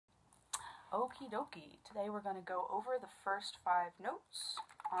Okie dokie. Today we're going to go over the first 5 notes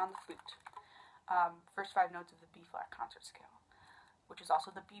on the flute. First 5 notes of the B-flat concert scale, which is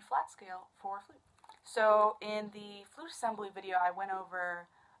also the B-flat scale for flute. So in the flute assembly video, I went over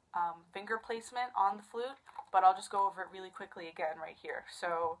finger placement on the flute, but I'll just go over it really quickly again right here.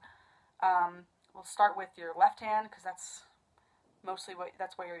 So we'll start with your left hand, because that's mostly what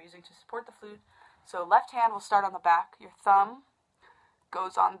you're using to support the flute. So left hand will start on the back. Your thumb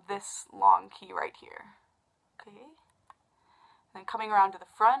goes on this long key right here. Okay. And then coming around to the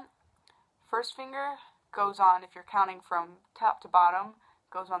front, first finger goes on, if you're counting from top to bottom,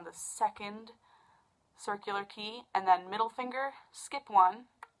 goes on the second circular key, and then middle finger, skip 1.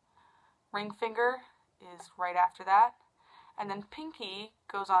 Ring finger is right after that, and then pinky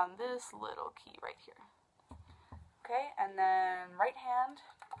goes on this little key right here. Okay, and then right hand,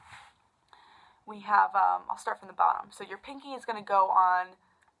 we have, I'll start from the bottom. So your pinky is going to go on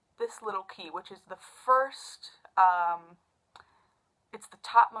this little key, which is the first, it's the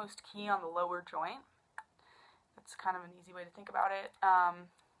topmost key on the lower joint. That's kind of an easy way to think about it.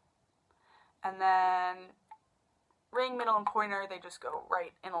 And then ring, middle, and pointer, they just go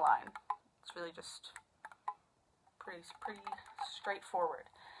right in a line. It's really just pretty straightforward.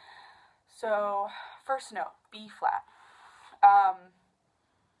 So first note, B flat.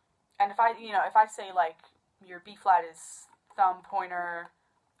 And if I say like your B flat is thumb, pointer,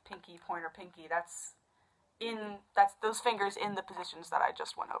 pinky, pointer, pinky, that's those fingers in the positions that I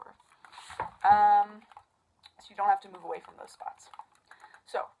just went over. So you don't have to move away from those spots.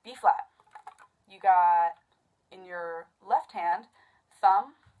 So B flat, you got in your left hand,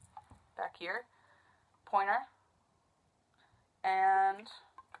 thumb back here, pointer, and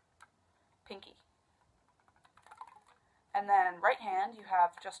pinky. And then right hand, you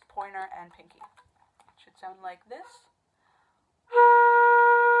have just pointer and pinky. It should sound like this.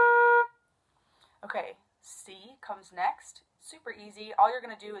 Okay, C comes next. Super easy. All you're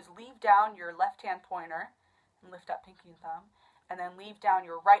going to do is leave down your left hand pointer and lift up pinky and thumb, and then leave down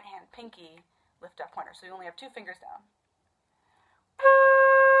your right hand pinky, lift up pointer. So you only have 2 fingers down.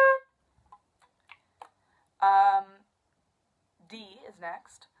 D is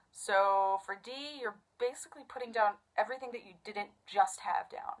next. So for D, you're basically putting down everything that you didn't just have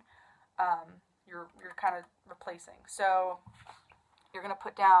down. You're kind of replacing. So you're going to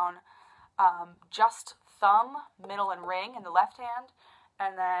put down just thumb, middle, and ring in the left hand,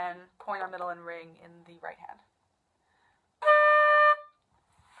 and then pointer, middle, and ring in the right hand.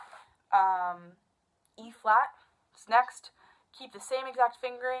 E flat is next. Keep the same exact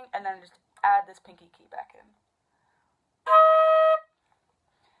fingering, and then just add this pinky key back in.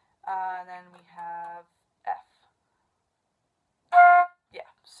 And then we have F. Yeah,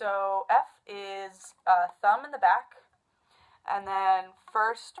 so F is thumb in the back, and then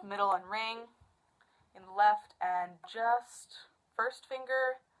first, middle, and ring in the left, and just first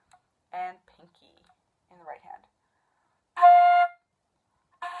finger and pinky in the right hand.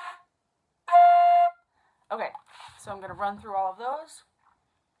 Okay, so I'm going to run through all of those.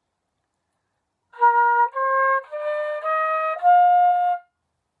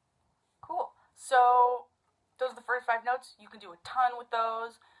 Cool. So those are the first 5 notes. You can do a ton with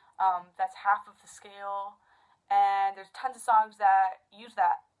those. That's half of the scale. And there's tons of songs that use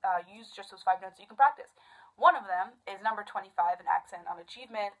just those 5 notes that you can practice. One of them is number 25, An Accent on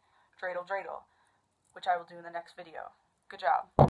Achievement, Dreidel Dreidel, which I will do in the next video. Good job.